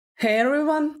Hey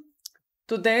everyone!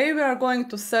 Today we are going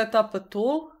to set up a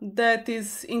tool that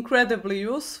is incredibly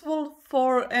useful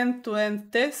for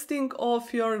end-to-end testing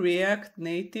of your React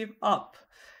Native app.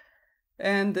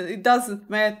 And it doesn't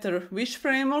matter which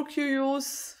framework you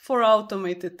use, for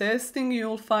automated testing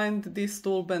you'll find this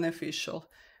tool beneficial.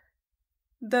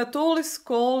 The tool is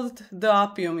called the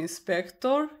Appium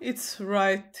Inspector. It's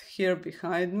right here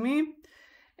behind me.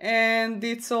 And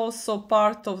it's also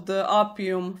part of the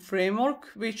Appium framework,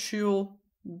 which you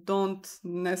don't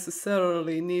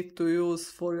necessarily need to use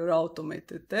for your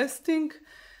automated testing.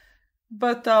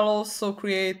 But I'll also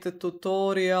create a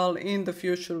tutorial in the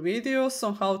future videos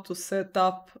on how to set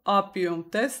up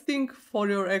Appium testing for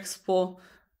your Expo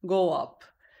Go app.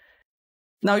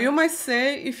 Now you might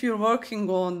say, if you're working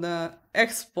on the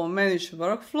Expo Managed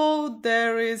Workflow,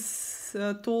 there is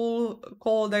a tool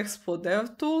called Expo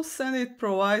DevTools, and it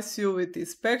provides you with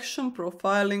inspection,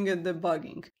 profiling, and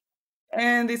debugging.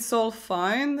 And it's all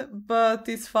fine, but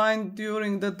it's fine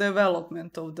during the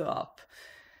development of the app.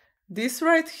 This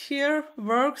right here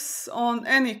works on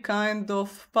any kind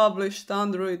of published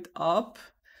Android app,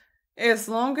 as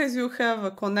long as you have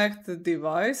a connected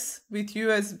device with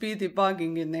USB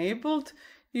debugging enabled.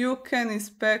 You can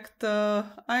inspect,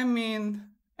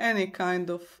 any kind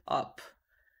of app.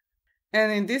 And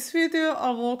in this video,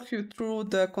 I'll walk you through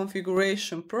the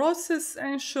configuration process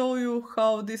and show you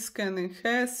how this can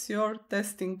enhance your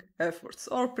testing efforts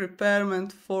or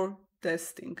preparement for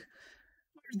testing,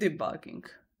 or debugging,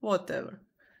 whatever.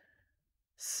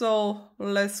 So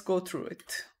let's go through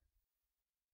it.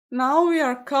 Now we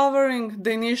are covering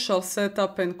the initial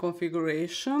setup and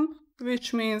configuration,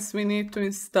 which means we need to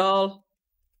install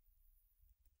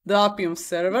the Appium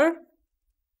server.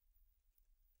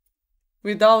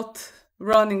 Without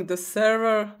running the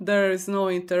server, there is no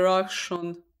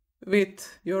interaction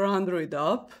with your Android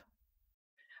app.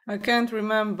 I can't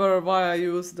remember why I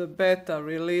used the beta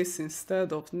release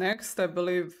instead of next. I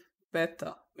believe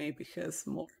beta maybe has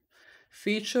more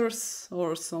features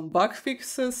or some bug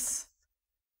fixes.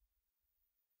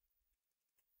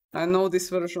 I know this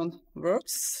version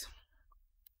works.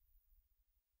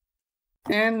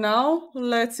 And now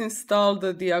let's install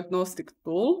the diagnostic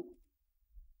tool,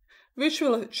 which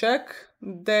will check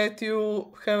that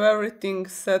you have everything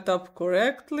set up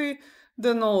correctly,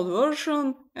 the node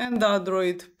version and the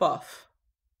Android path,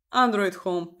 Android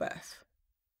home path.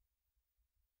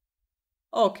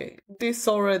 Okay, this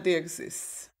already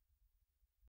exists.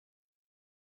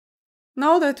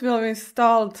 Now that we have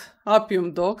installed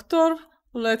Appium Doctor,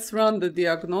 let's run the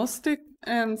diagnostic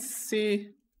and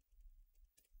see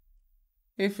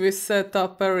if we set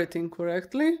up everything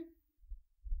correctly.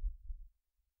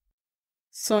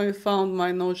 So it found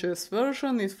my Node.js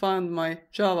version, it found my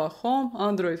Java home,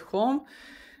 Android home.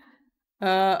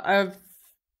 I've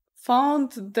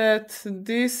found that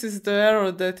this is the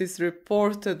error that is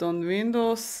reported on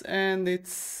Windows and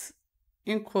it's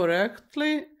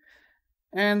incorrectly.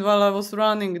 And while I was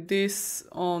running this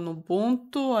on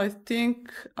Ubuntu, I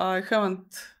think I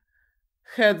haven't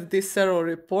had this error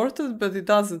reported, but it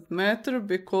doesn't matter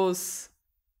because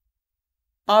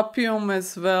Appium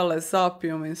as well as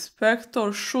Appium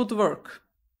Inspector should work.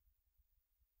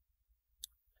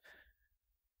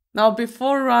 Now,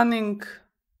 before running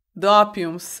the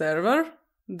Appium server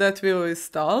that we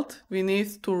installed, we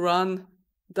need to run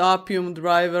the Appium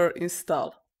driver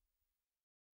install.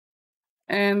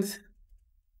 And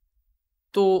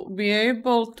to be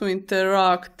able to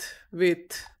interact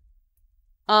with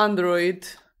Android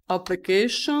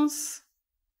applications,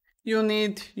 you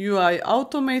need UI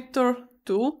Automator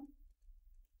 2.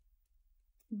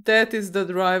 That is the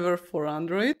driver for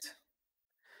Android.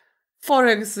 For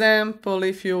example,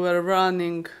 if you were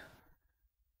running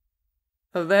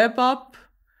a web app,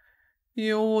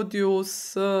 you would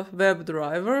use a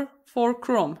WebDriver for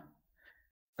Chrome.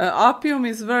 Appium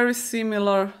is very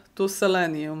similar to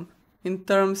Selenium in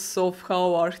terms of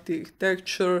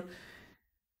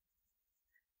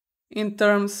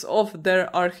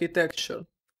their architecture.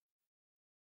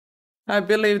 I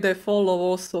believe they follow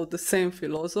also the same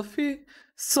philosophy,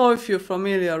 so if you're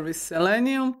familiar with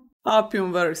Selenium,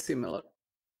 Appium very similar.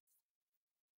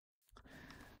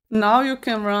 Now you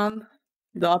can run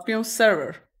the Appium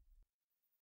server.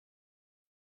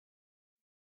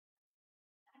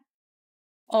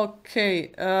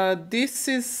 Okay, this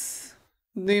is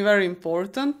very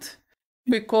important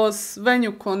because when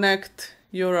you connect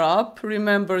your app,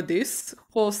 remember this,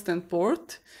 host and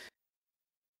port.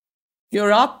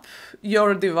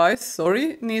 Your device,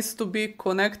 needs to be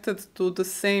connected to the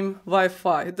same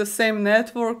Wi-Fi, the same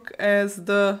network as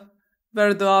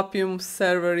where the Appium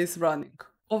server is running.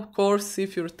 Of course,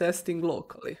 if you're testing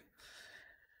locally.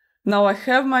 Now I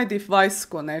have my device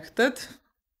connected.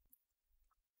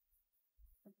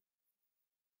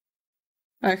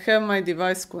 I have my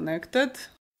device connected.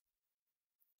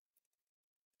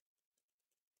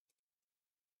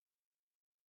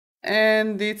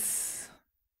 And it's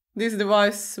this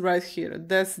device right here.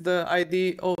 That's the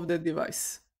ID of the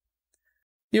device.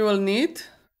 You will need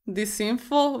this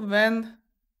info when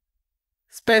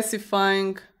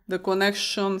specifying the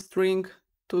connection string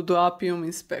to the Appium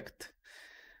Inspect.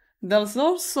 There's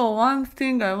also one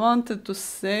thing I wanted to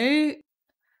say.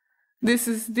 This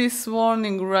is this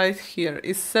warning right here.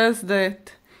 It says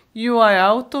that UI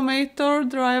Automator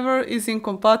driver is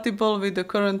incompatible with the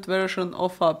current version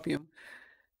of Appium.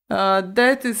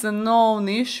 That is a known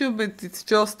issue, but it's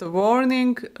just a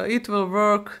warning. It will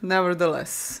work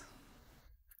nevertheless.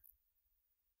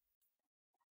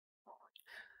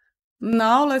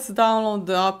 Now let's download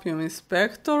the Appium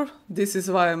Inspector. This is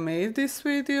why I made this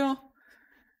video.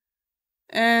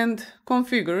 And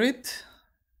configure it.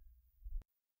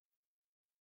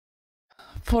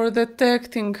 For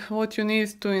detecting what you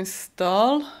need to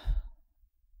install,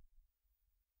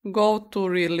 go to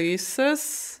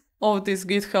releases of this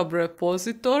GitHub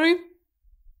repository.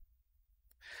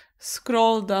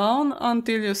 Scroll down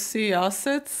until you see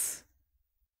assets.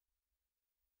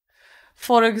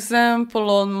 For example,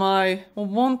 on my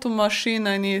Ubuntu machine,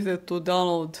 I needed to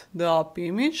download the app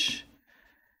image.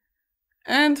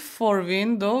 And for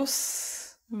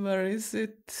Windows, where is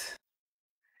it?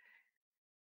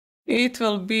 It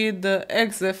will be the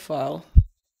exe file.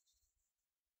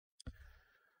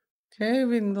 Okay,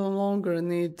 we no longer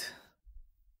need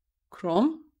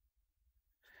Chrome.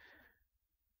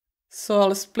 So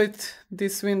I'll split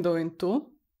this window in two.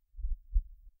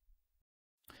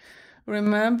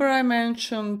 Remember I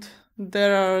mentioned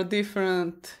there are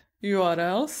different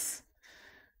URLs,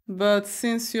 but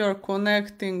since you are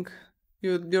connecting,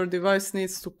 your device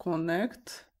needs to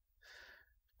connect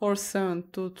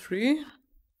 4723,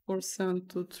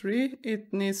 4723,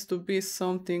 it needs to be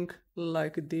something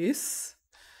like this.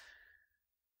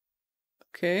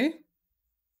 Okay.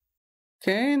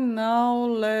 Okay, now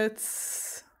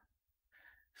let's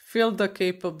fill the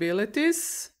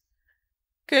capabilities.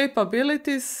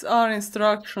 Capabilities are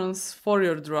instructions for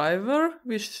your driver,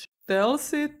 which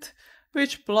tells it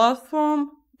which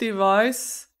platform,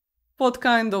 device, what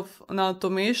kind of an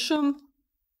automation,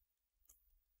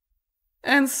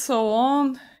 and so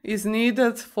on is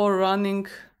needed for running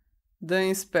the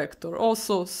inspector.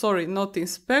 Also, sorry, not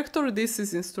inspector, this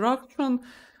is instruction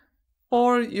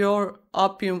for your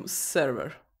Appium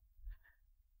server.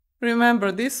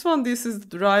 Remember this one, this is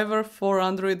the driver for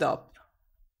Android app.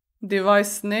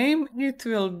 Device name, it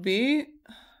will be,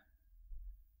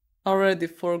 already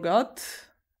forgot,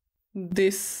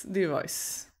 this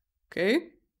device. Okay.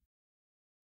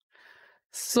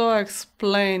 So I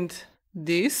explained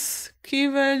these key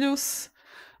values,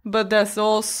 but there's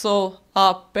also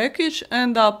app package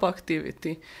and app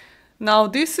activity. Now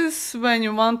this is when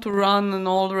you want to run an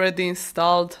already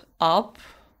installed app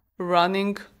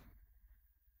running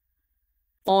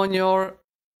on your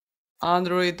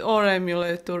Android or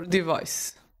emulator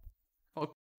device.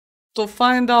 Okay. To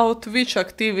find out which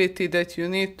activity that you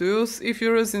need to use, if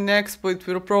you're using Expo, it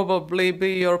will probably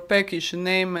be your package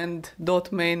name and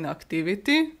 .main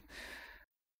activity.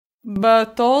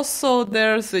 But also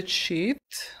there's a cheat.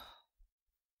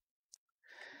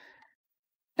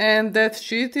 And that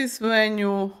cheat is when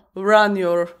you run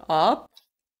your app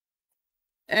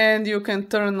and you can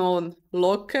turn on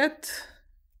Locket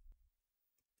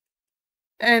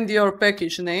and your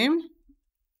package name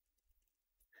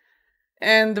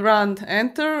and run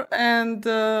enter, and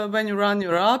when you run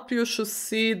your app you should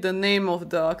see the name of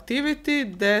the activity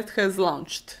that has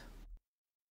launched.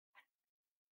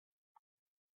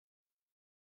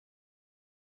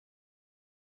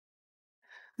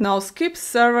 Now skip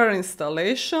server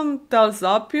installation tells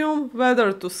Appium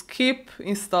whether to skip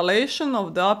installation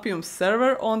of the Appium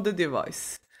server on the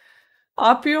device.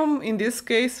 Appium in this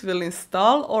case will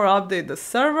install or update the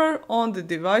server on the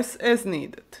device as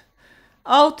needed.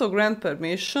 Auto grant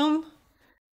permission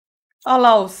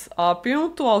allows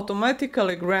Appium to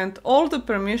automatically grant all the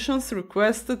permissions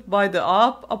requested by the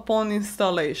app upon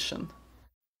installation.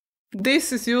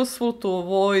 This is useful to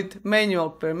avoid manual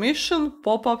permission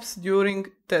pop-ups during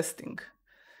testing.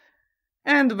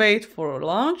 And wait for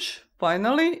launch,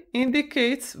 finally,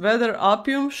 indicates whether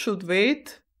Appium should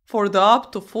wait for the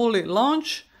app to fully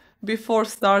launch before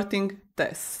starting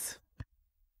tests.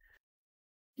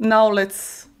 Now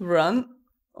let's run.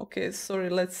 Okay, sorry,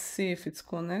 let's see if it's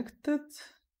connected.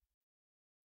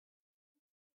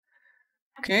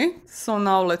 Okay, so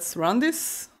now let's run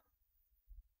this.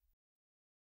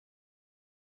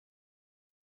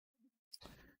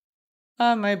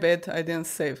 My bad, I didn't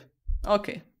save.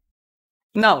 Okay,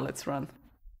 now let's run.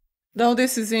 Now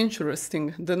this is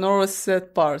interesting, the nervous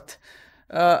set part.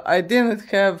 I didn't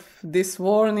have this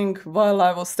warning while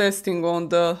I was testing on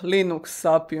the Linux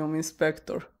Appium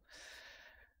Inspector.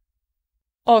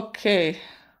 Okay,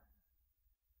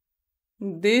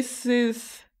 this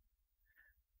is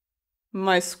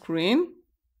my screen.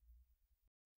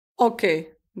 Okay,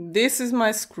 this is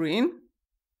my screen.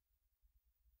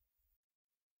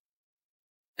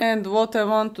 And what I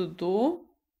want to do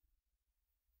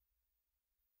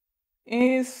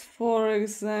is, for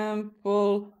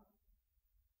example,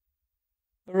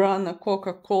 run a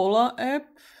Coca-Cola app.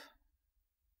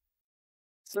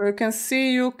 So you can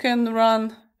see you can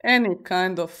run any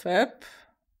kind of app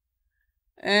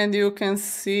and you can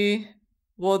see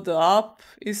what the app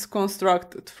is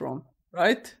constructed from,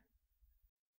 right?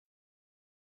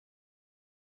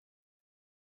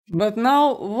 But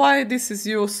now, why this is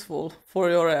useful for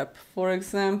your app? For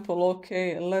example,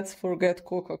 okay, let's forget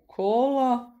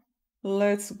Coca-Cola.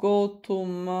 Let's go to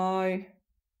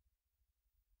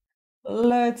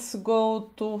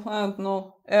I don't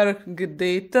know,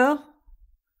 ArcData,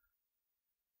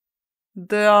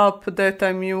 the app that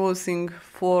I'm using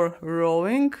for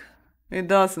rowing. It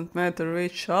doesn't matter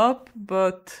which app,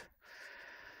 but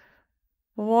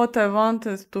what I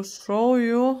wanted to show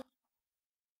you,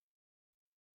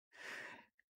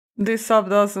 this app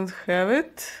doesn't have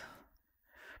it,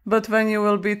 but when you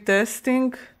will be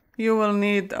testing, you will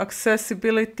need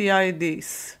accessibility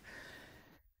IDs.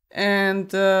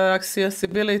 And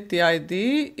accessibility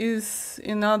ID is,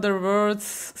 in other words,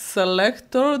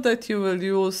 selector that you will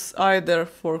use either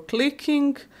for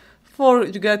clicking, for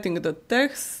getting the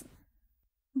text,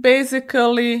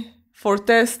 basically for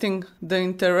testing the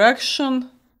interaction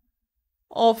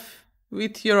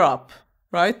with your app,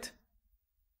 right?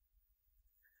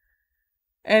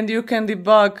 And you can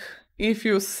debug if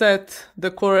you set the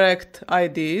correct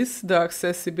IDs, the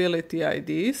accessibility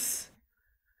IDs,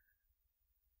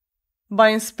 by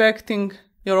inspecting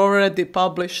your already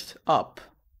published app.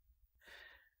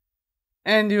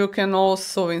 And you can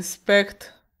also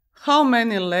inspect how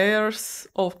many layers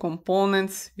of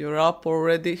components your app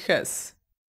already has.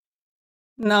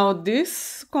 Now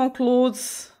this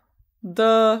concludes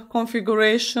the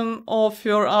configuration of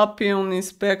your Appium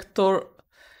Inspector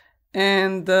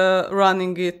and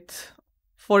running it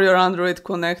for your Android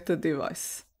connected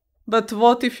device. But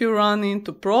what if you run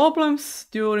into problems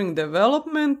during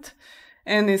development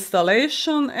and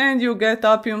installation and you get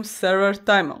Appium server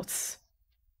timeouts?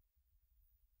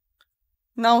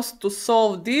 Now, to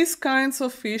solve these kinds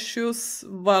of issues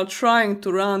while trying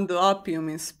to run the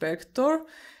Appium Inspector,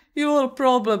 you will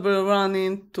probably run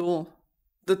into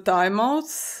the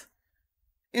timeouts,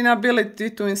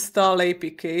 inability to install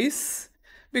APKs,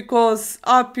 because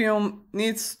Appium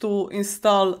needs to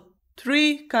install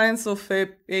 3 kinds of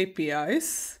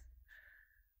APIs.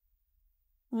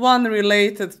 One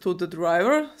related to the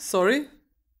driver, 2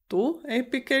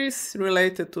 APKs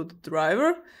related to the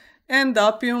driver, and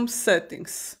Appium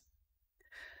settings.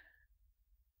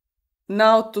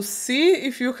 Now, to see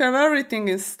if you have everything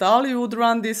installed, you would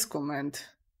run this command.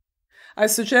 I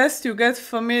suggest you get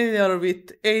familiar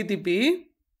with ADB,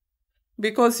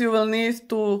 because you will need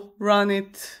to run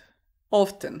it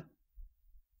often.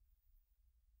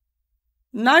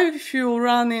 Now, if you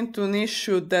run into an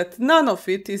issue that none of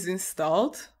it is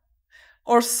installed,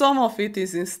 or some of it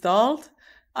is installed,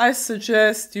 I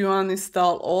suggest you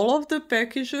uninstall all of the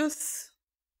packages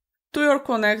to your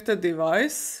connected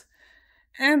device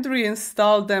and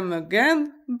reinstall them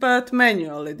again, but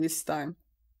manually this time.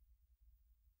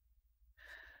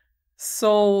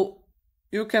 So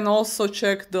you can also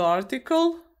check the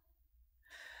article.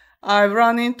 I've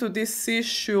run into this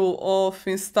issue of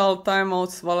install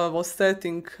timeouts while I was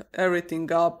setting everything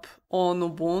up on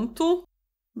Ubuntu,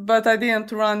 but I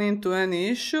didn't run into any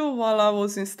issue while I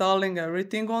was installing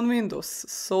everything on Windows.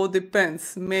 So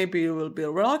depends, maybe you will be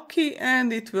lucky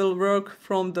and it will work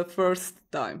from the first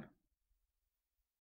time.